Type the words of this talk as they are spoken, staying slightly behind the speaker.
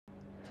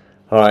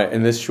Hi,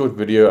 in this short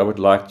video I would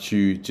like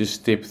to just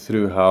step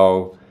through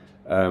how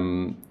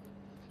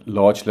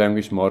large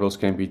language models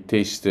can be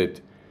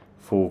tested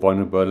for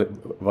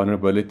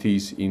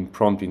vulnerabilities in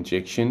prompt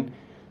injection.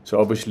 So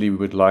obviously we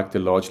would like the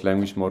large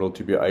language model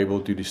to be able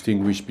to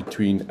distinguish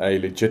between a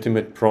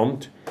legitimate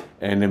prompt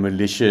and a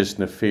malicious,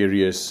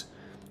 nefarious,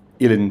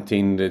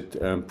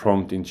 ill-intended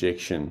prompt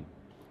injection.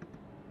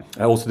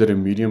 I also did a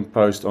Medium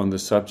post on the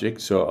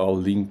subject, so I'll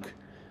link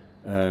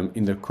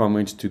in the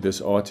comments to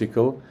this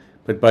article.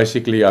 But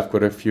basically, I've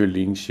got a few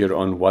links here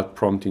on what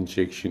prompt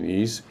injection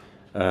is,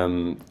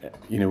 when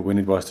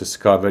it was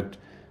discovered,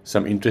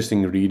 some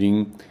interesting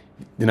reading.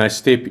 Then I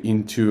step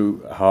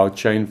into how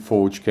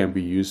ChainForge can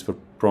be used for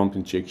prompt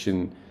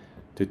injection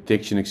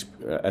detection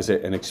as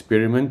an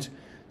experiment.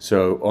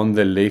 So on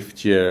the left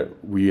here,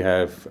 we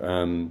have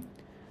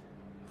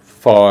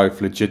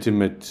 5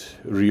 legitimate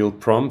real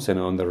prompts, and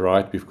on the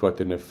right, we've got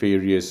the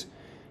nefarious,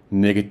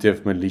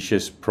 negative,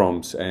 malicious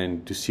prompts,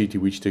 and to see to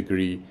which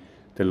degree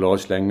the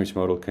large language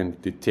model can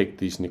detect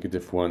these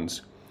negative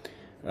ones.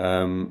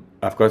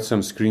 I've got some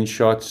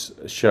screenshots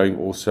showing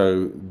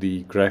also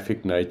the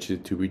graphic nature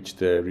to which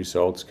the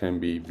results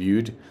can be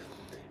viewed.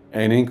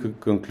 And in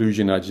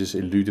conclusion, I just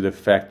allude to the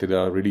fact that there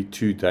are really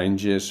 2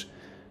 dangers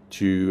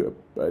to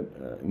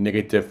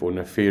negative or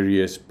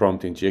nefarious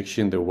prompt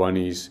injection. The one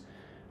is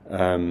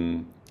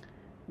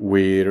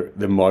where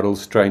the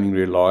model's training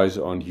relies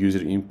on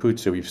user input.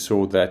 So we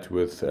saw that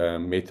with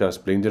Meta's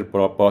Blender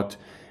bot,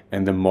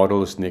 and the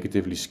model is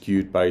negatively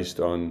skewed based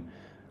on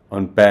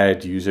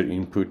bad user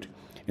input.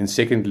 And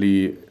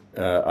secondly,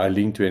 I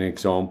linked to an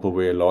example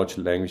where a large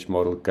language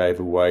model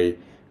gave away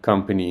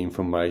company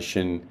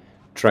information,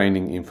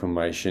 training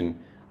information,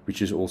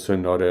 which is also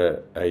not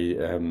a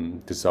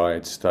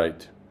desired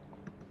state.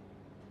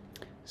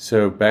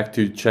 So back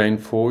to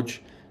ChainForge.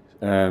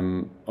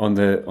 On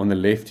the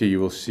left here, you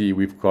will see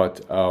we've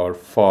got our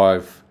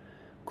 5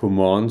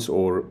 commands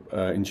or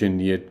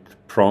engineered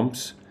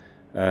prompts.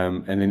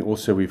 And then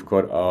also we've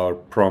got our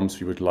prompts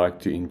we would like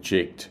to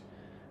inject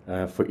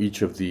for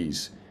each of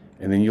these.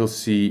 And then you'll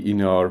see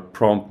in our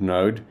prompt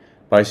node,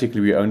 basically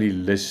we only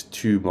list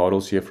 2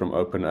 models here from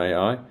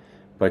OpenAI,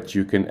 but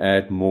you can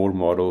add more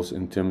models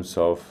in terms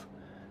of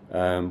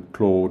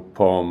Claude,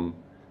 PaLM,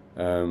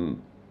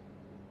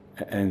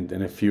 and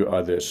a few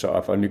others. So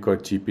I've only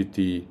got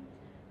GPT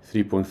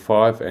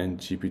 3.5 and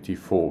GPT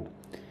 4.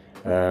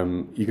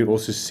 You can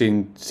also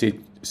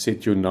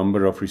set your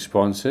number of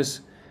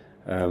responses.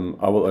 I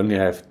will only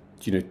have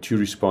 2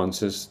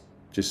 responses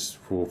just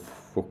for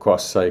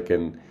cost sake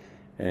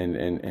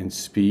and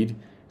speed.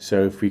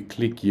 So if we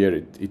click here,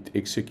 it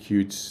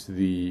executes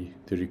the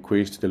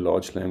request to the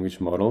large language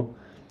model.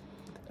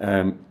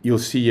 You'll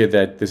see here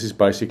that this is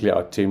basically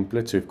our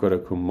template. So we've got a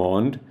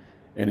command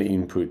and an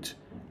input,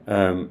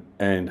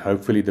 and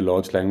hopefully the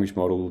large language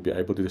model will be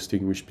able to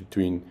distinguish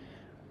between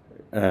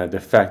the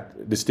fact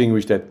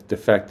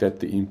that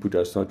the input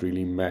does not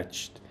really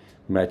match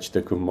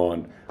the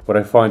command. What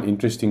I find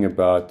interesting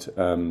about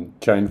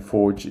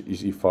ChainForge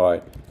is if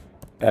I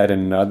add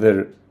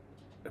another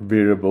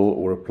variable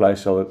or a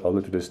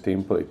placeholder to this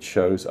template, it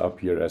shows up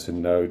here as a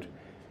node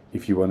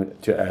if you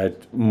want to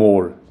add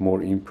more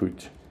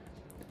input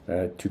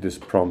to this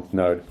prompt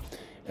node.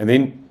 And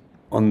then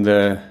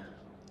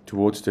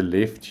towards the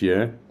left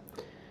here,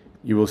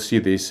 you will see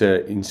there's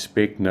a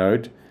inspect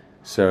node.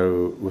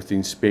 So with the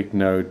inspect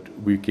node,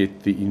 we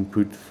get the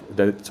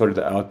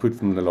output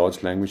from the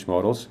large language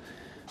models.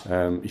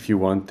 If you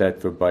want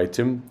that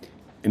verbatim.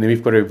 And then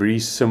we've got a very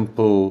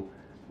simple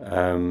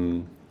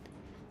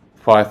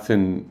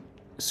Python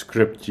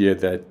script here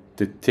that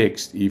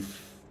detects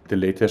if the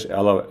letters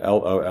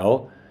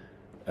LOL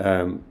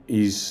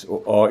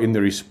are in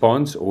the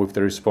response, or if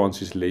the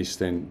response is less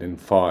than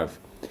 5.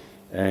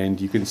 And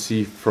you can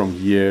see from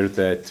here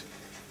that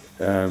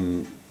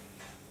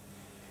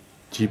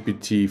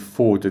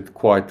GPT-4 did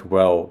quite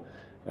well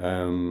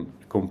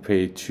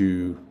compared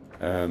to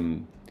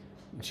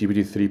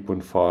GPT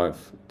 3.5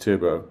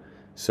 Turbo.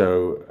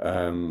 So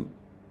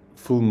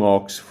full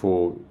marks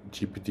for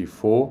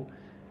GPT-4,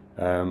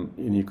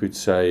 and you could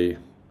say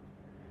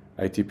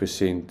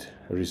 80%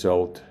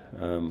 result,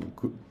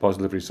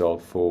 positive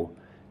result for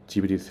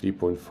GPT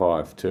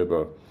 3.5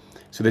 Turbo.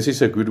 So this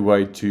is a good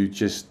way to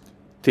just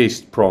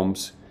test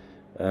prompts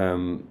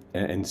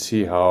and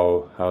see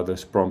how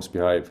those prompts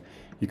behave.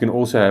 You can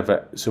also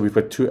have so we've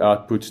got 2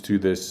 outputs to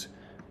this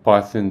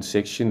Python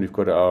section. We've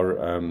got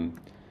our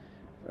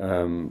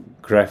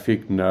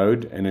graphic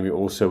node, and then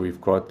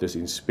we've got this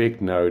inspect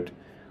node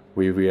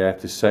where we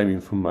have the same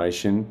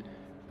information,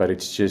 but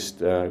it's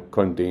just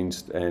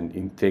condensed and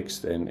in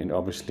text and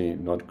obviously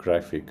not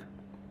graphic.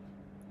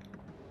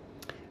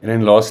 And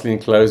then lastly, in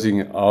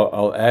closing,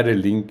 I'll add a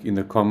link in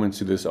the comments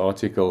to this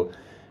article,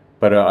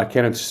 but I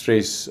cannot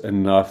stress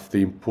enough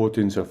the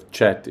importance of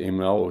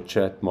ChatML or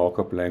chat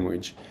markup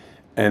language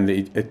and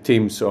the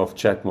attempts of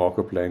chat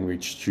markup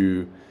language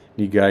to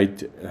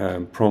negate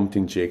prompt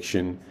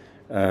injection.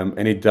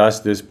 And it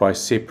does this by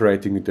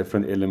separating the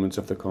different elements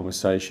of the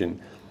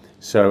conversation.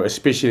 So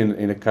especially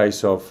in the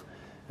case of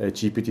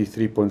GPT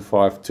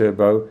 3.5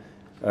 Turbo.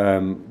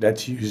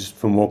 That's used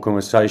for more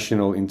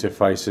conversational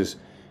interfaces,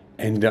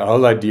 and the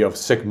whole idea of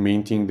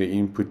segmenting the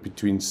input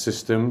between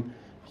system,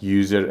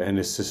 user, and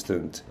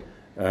assistant.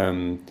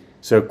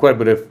 So quite a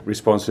bit of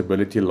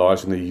responsibility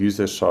lies on the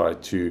user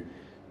side to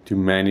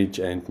manage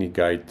and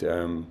negate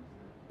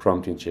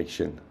prompt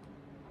injection.